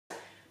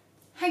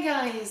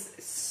Guys,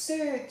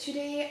 so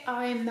today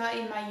I'm not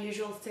in my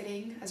usual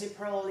setting, as you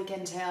probably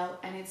can tell,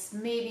 and it's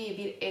maybe a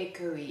bit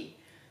echoey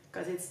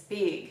because it's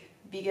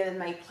bigger than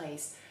my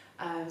place.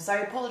 So I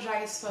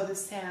apologize for the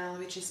sound,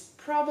 which is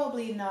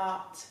probably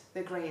not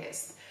the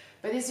greatest.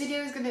 But this video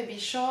is going to be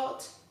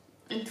short.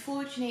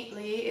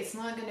 Unfortunately, it's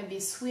not going to be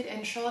sweet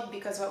and short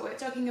because what we're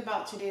talking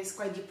about today is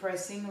quite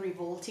depressing,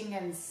 revolting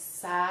and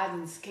sad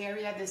and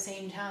scary at the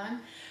same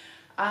time.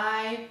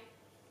 I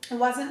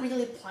wasn't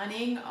really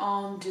planning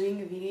on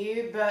doing a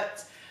video,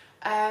 but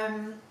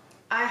I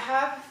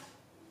have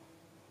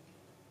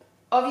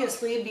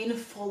obviously been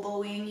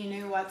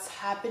following, what's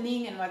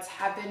happening and what's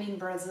happened in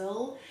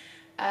Brazil.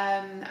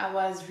 I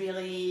was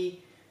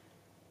really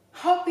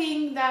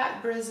hoping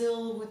that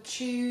Brazil would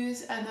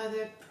choose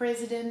another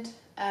president,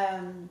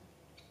 but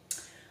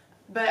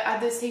at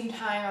the same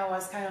time I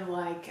was kind of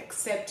like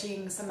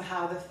accepting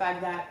somehow the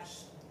fact that,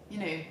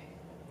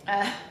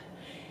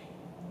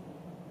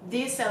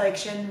 this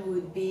election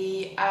would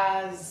be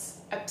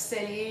as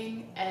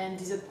upsetting and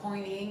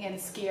disappointing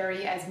and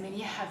scary as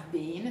many have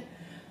been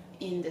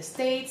in the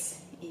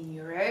States, in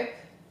Europe.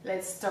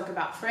 Let's talk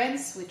about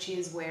France, which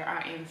is where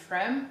I am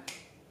from.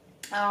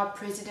 Our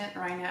president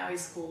right now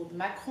is called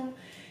Macron,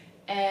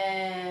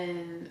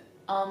 and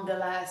on the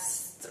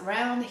last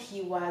round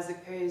he was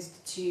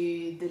opposed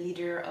to the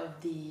leader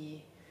of the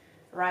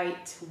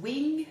right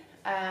wing,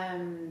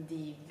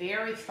 the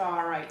very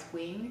far right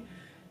wing.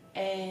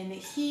 And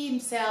he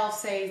himself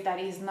says that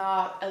he's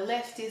not a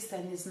leftist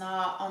and he's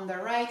not on the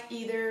right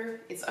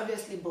either. It's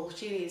obviously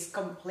bullshit, he's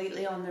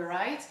completely on the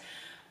right.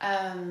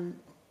 And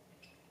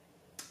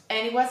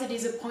it was a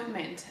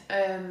disappointment.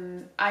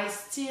 I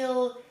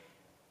still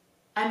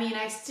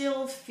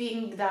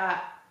think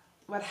that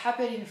what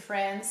happened in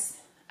France,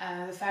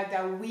 the fact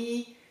that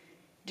we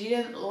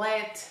didn't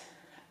let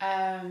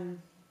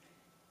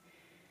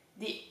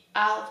the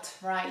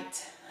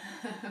alt-right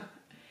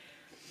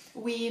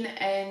win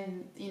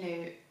and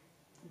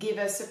give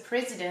us a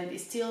president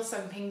is still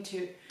something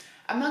to,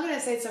 I'm not going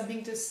to say it's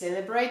something to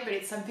celebrate, but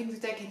it's something to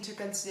take into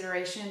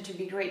consideration, to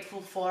be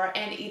grateful for,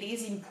 and it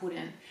is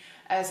important.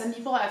 Some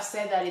people have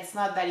said that it's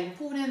not that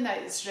important, that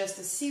it's just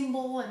a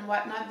symbol and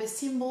whatnot, but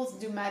symbols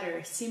do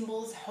matter.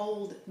 Symbols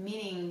hold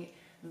meaning,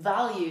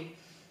 value,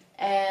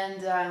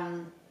 and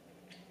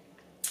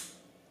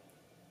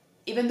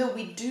even though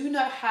we do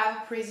not have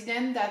a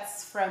president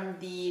that's from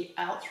the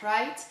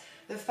alt-right,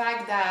 the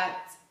fact that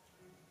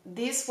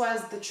this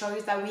was the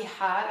choice that we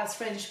had as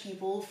French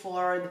people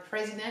for the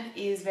president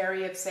is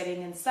very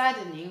upsetting and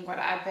saddening. What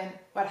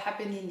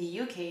happened in the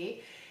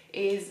UK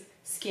is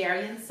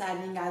scary and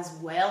saddening as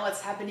well.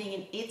 What's happening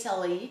in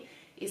Italy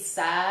is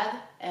sad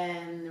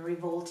and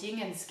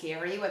revolting and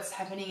scary. What's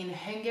happening in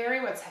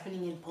Hungary, what's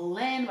happening in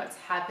Poland, what's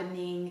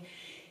happening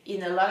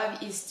in a lot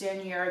of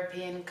Eastern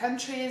European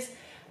countries,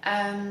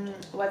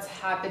 what's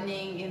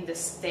happening in the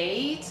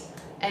States,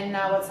 and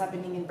now what's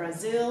happening in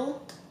Brazil.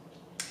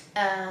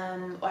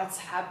 What's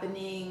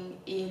happening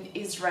in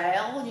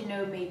Israel,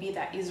 maybe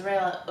that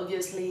Israel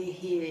obviously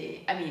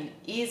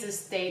is a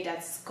state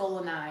that's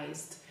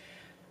colonized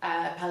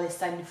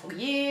Palestine for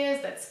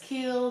years, that's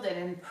killed and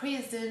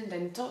imprisoned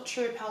and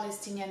tortured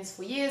Palestinians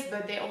for years,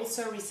 but they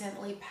also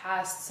recently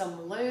passed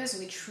some laws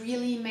which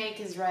really make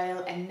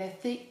Israel an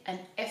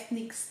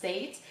ethnic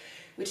state,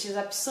 which is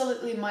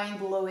absolutely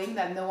mind-blowing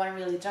that no one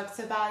really talks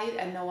about it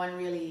and no one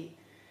really,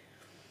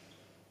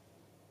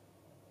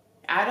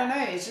 I don't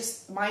know, it's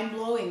just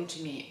mind-blowing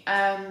to me.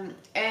 And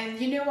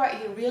you know what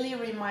it really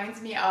reminds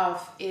me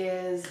of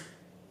is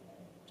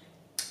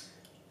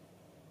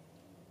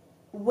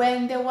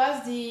when there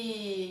was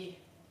the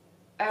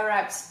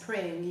Arab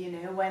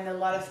Spring, when a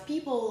lot of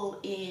people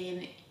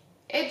in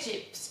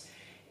Egypt,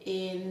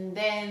 in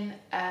then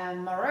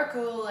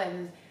Morocco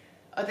and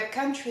other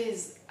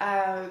countries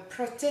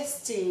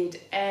protested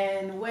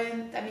and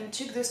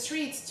took the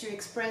streets to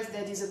express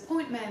their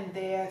disappointment,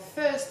 their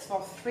thirst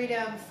for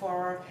freedom,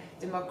 for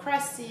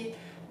democracy,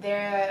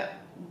 their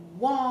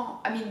will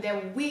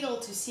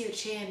to see a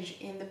change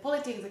in the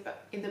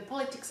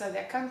politics of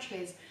their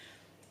countries.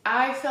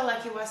 I felt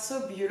like it was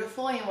so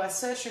beautiful and it was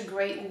such a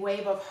great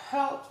wave of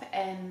hope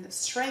and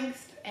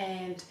strength,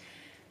 and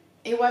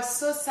it was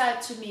so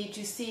sad to me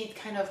to see it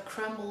kind of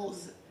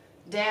crumbles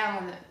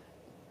down.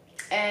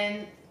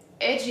 And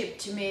Egypt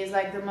to me is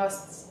like the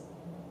most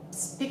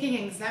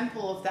speaking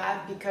example of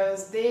that,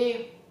 because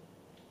they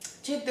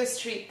took the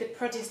street, they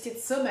protested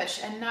so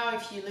much, and now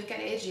if you look at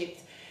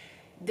Egypt,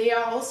 they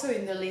are also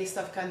in the list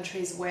of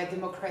countries where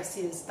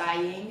democracy is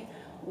dying,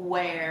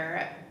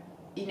 where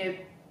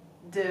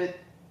the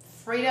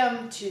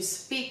freedom to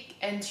speak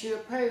and to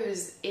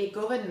oppose a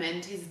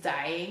government is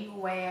dying,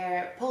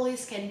 where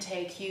police can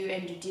take you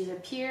and you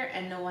disappear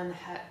and no one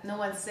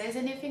says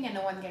anything and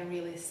no one can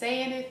really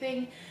say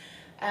anything.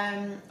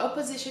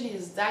 Opposition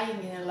is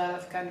dying in a lot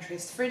of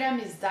countries, freedom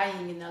is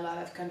dying in a lot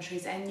of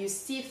countries, and you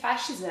see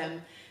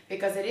fascism,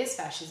 because it is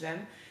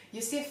fascism,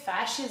 you see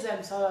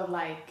fascism sort of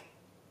like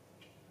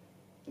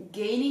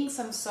gaining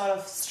some sort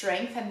of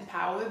strength and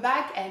power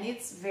back, and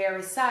it's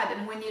very sad.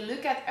 And when you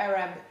look at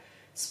Arab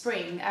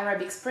Spring,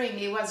 Arabic Spring,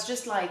 it was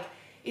just like,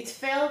 it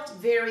felt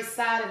very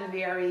sad and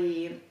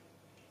very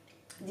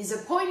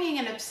disappointing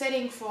and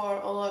upsetting for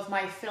all of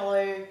my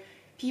fellow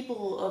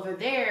people over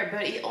there,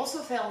 but it also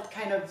felt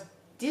kind of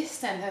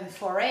distant and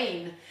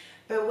foreign.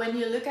 But when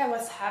you look at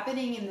what's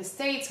happening in the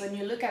States, when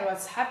you look at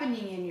what's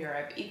happening in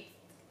Europe,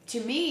 to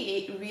me,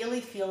 it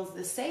really feels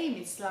the same.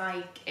 It's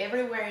like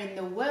everywhere in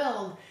the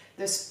world,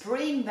 the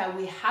spring that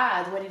we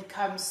had when it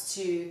comes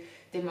to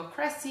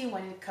democracy,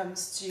 when it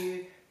comes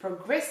to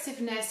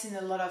progressiveness in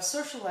a lot of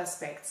social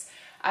aspects,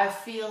 I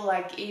feel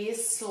like it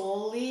is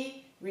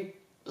slowly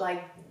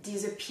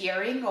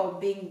disappearing or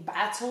being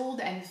battled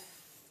and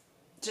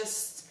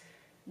just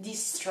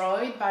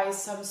destroyed by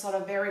some sort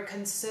of very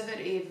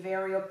conservative,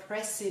 very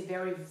oppressive,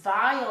 very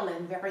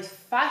violent, very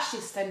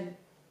fascist and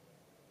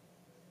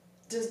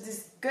just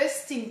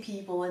disgusting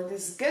people and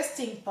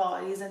disgusting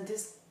parties and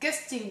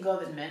disgusting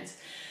governments.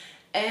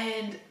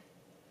 And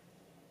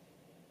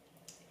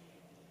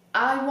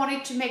I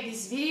wanted to make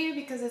this video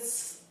because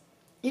it's,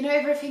 you know,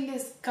 everything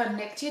is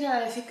connected, and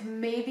I think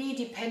maybe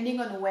depending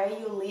on where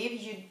you live,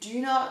 you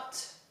do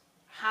not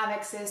have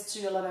access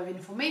to a lot of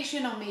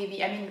information, or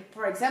maybe, I mean,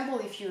 for example,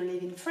 if you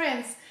live in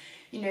France,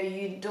 you know,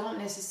 you don't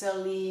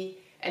necessarily,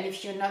 and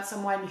if you're not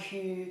someone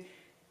who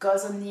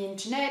goes on the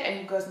internet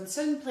and goes in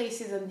certain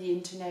places on the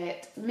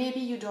internet, maybe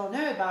you don't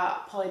know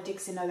about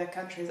politics in other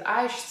countries.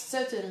 I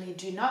certainly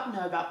do not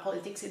know about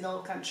politics in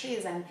all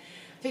countries, and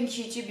I think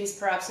YouTube is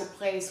perhaps a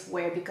place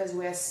where, because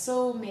we're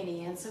so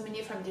many and so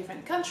many from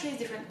different countries,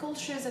 different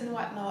cultures and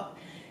whatnot,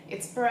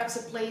 it's perhaps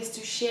a place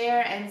to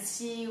share and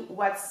see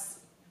what's,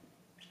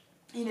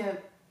 you know,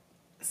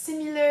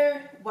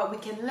 similar, what we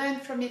can learn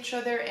from each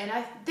other. And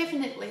I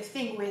definitely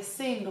think we're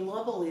seeing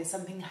globally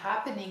something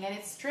happening, and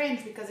it's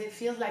strange because it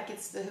feels like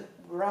it's the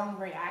wrong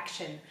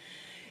reaction.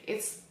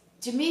 It's,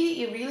 to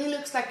me, it really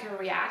looks like a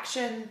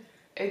reaction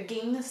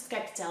against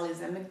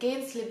capitalism,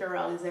 against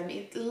liberalism.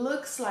 It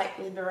looks like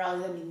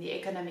liberalism in the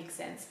economic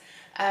sense.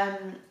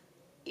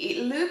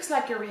 It looks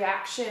like a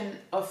reaction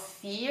of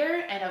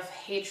fear and of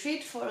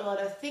hatred for a lot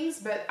of things,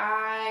 but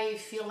I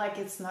feel like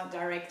it's not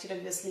directed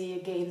obviously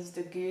against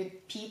the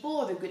good people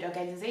or the good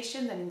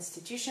organizations and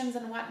institutions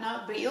and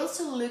whatnot, but it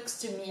also looks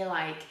to me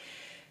like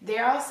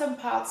there are some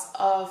parts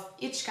of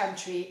each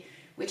country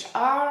which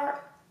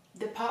are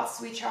the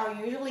parts which are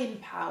usually in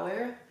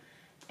power.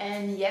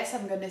 And yes,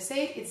 I'm gonna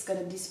say it, it's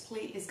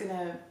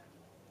gonna,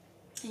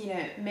 you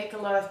know, make a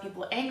lot of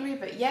people angry,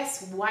 but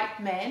yes, white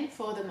men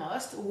for the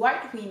most,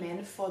 white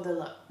women for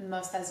the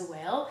most as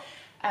well,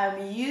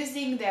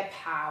 using their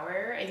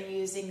power and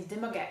using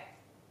demagogy,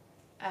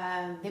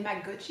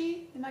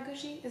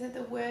 is it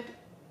the word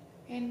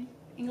in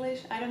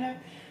English? I don't know.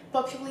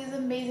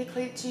 Populism,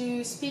 basically,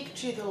 to speak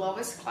to the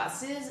lowest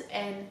classes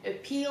and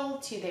appeal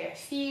to their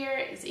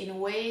fears in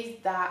ways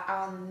that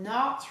are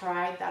not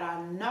right, that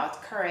are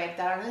not correct,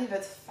 that are not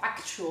even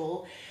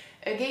factual,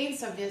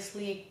 against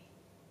obviously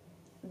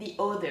the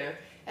other.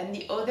 And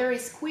the other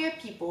is queer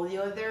people, the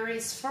other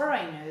is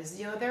foreigners,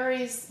 the other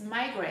is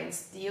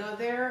migrants, the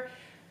other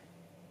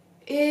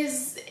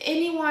is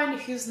anyone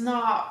who's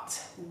not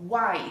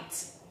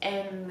white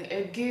and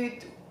a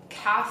good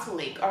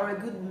Catholic or a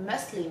good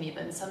Muslim,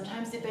 even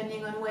sometimes,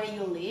 depending on where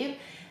you live,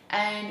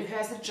 and who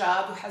has a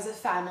job, who has a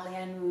family,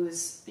 and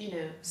who's, you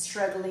know,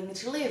 struggling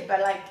to live.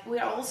 But like,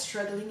 we're all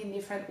struggling in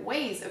different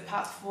ways,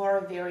 apart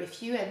from very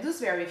few, and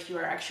those very few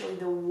are actually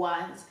the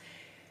ones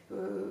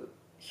who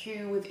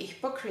with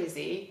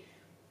hypocrisy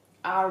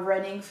are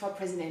running for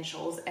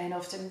presidentials and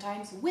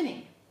oftentimes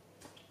winning.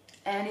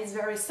 And it's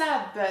very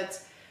sad,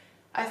 but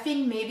I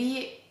think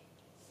maybe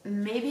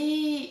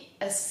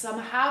a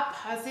somehow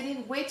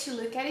positive way to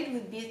look at it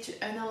would be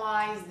to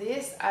analyze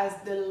this as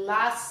the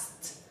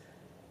last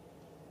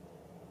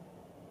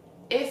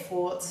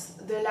efforts,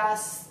 the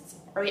last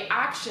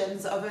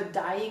reactions of a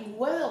dying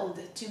world,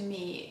 to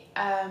me.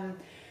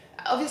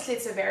 Obviously,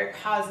 it's a very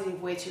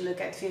positive way to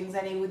look at things,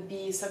 and it would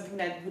be something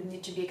that would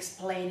need to be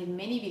explained in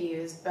many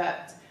videos.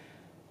 But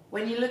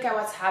when you look at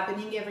what's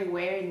happening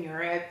everywhere in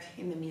Europe,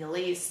 in the Middle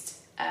East,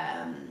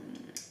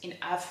 in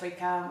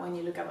Africa, when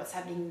you look at what's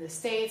happening in the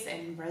States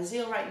and in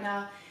Brazil right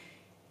now,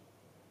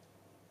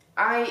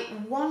 I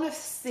want to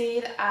say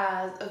it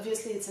as,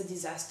 obviously it's a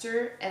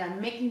disaster, and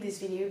I'm making this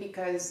video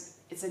because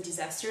it's a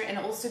disaster, and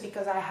also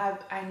because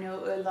I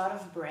know a lot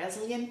of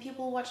Brazilian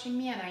people watching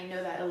me, and I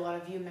know that a lot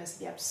of you must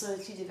be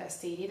absolutely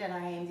devastated, and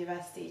I am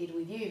devastated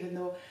with you, even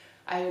though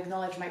I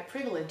acknowledge my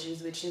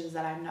privileges, which is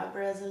that I'm not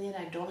Brazilian,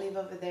 I don't live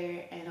over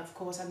there, and of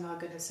course I'm not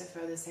going to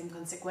suffer the same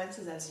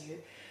consequences as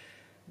you.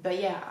 But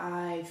yeah,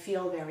 I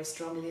feel very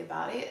strongly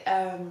about it.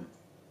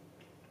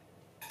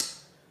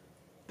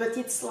 But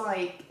it's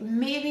like,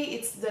 maybe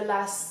it's the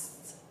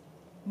last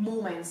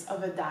moments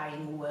of a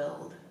dying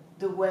world.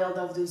 The world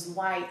of those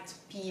white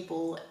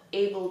people,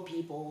 able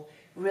people,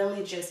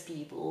 religious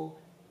people,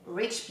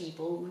 rich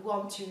people who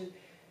want to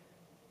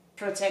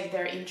protect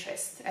their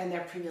interests and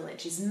their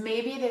privileges.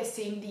 Maybe they're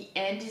saying the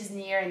end is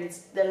near and it's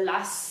the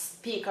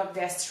last peak of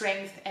their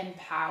strength and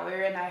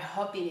power, and I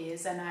hope it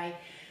is, and I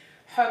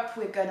hope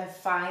we're gonna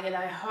find, and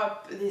I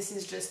hope this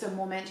is just a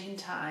moment in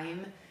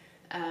time.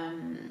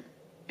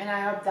 And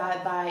I hope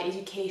that by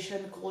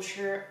education,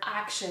 culture,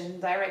 action,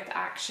 direct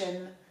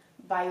action,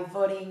 by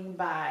voting,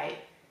 by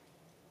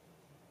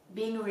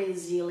being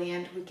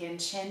resilient, we can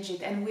change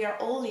it, and we are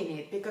all in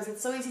it, because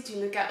it's so easy to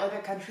look at other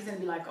countries and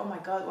be like, oh my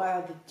god, what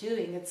are they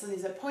doing? It's so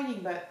disappointing.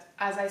 But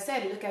as I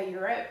said, look at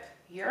Europe.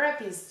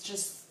 Europe is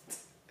just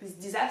this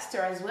disaster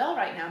as well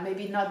right now.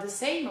 Maybe not the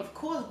same, of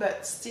course,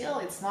 but still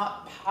it's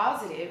not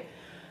positive.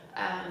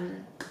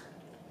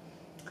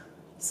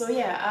 So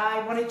yeah,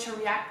 I wanted to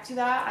react to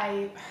that.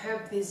 I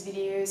hope this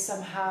video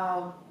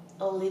somehow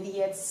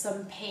alleviates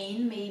some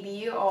pain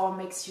maybe, or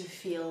makes you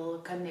feel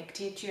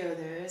connected to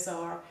others,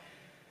 or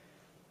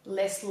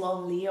less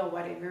lonely, or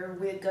whatever.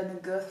 We're gonna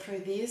go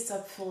through this,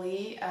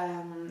 hopefully.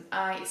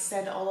 I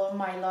send all of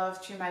my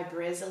love to my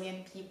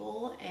Brazilian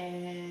people,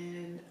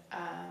 and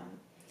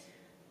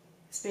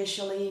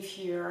especially if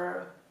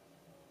you're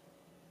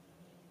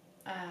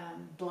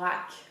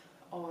black,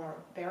 or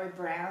very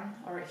brown,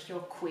 or if you're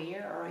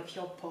queer, or if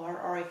you're poor,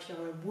 or if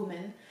you're a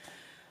woman,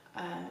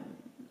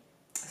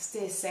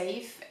 stay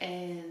safe.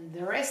 And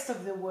the rest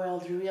of the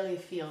world really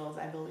feels,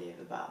 I believe,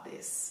 about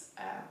this.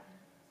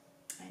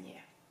 And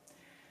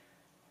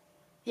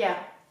yeah,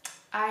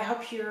 I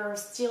hope you're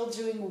still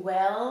doing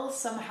well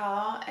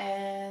somehow,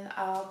 and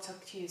I'll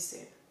talk to you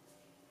soon.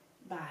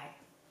 Bye.